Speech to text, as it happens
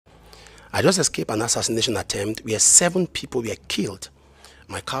I just escaped an assassination attempt where 7 people were killed.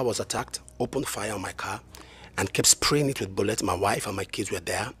 My car was attacked, opened fire on my car, and kept spraying it with bullets. My wife and my kids were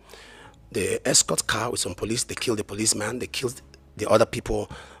there. The escort car with some police, they killed the policeman, they killed the other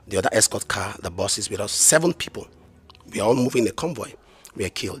people, the other escort car, the buses with us. 7 people. We are all moving a convoy. We are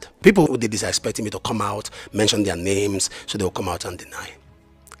killed. People who did this are expecting me to come out, mention their names, so they will come out and deny.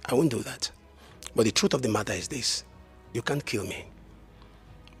 I won't do that. But the truth of the matter is this: you can't kill me.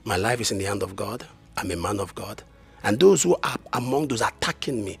 My life is in the hand of God. I'm a man of God. And those who are among those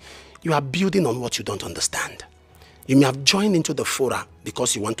attacking me, you are building on what you don't understand. You may have joined into the fora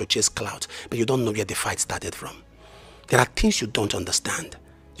because you want to chase clout, but you don't know where the fight started from. There are things you don't understand.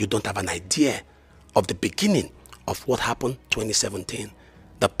 You don't have an idea of the beginning of what happened 2017.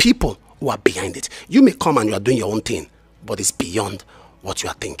 The people who are behind it. You may come and you are doing your own thing, but it's beyond what you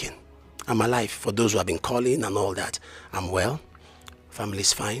are thinking. I'm alive. For those who have been calling and all that, I'm well. Family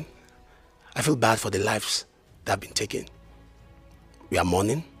is fine. I feel bad for the lives that have been taken. We are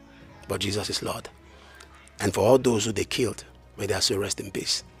mourning, but Jesus is Lord. And for all those who they killed, may their soul rest in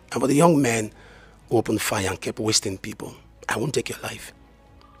peace. And for the young men who opened fire and kept wasting people, I won't take your life.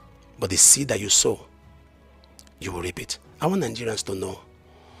 But the seed that you sow, you will reap it. I want Nigerians to know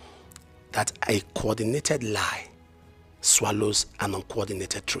that a coordinated lie swallows an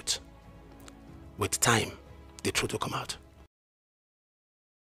uncoordinated truth. With time, the truth will come out.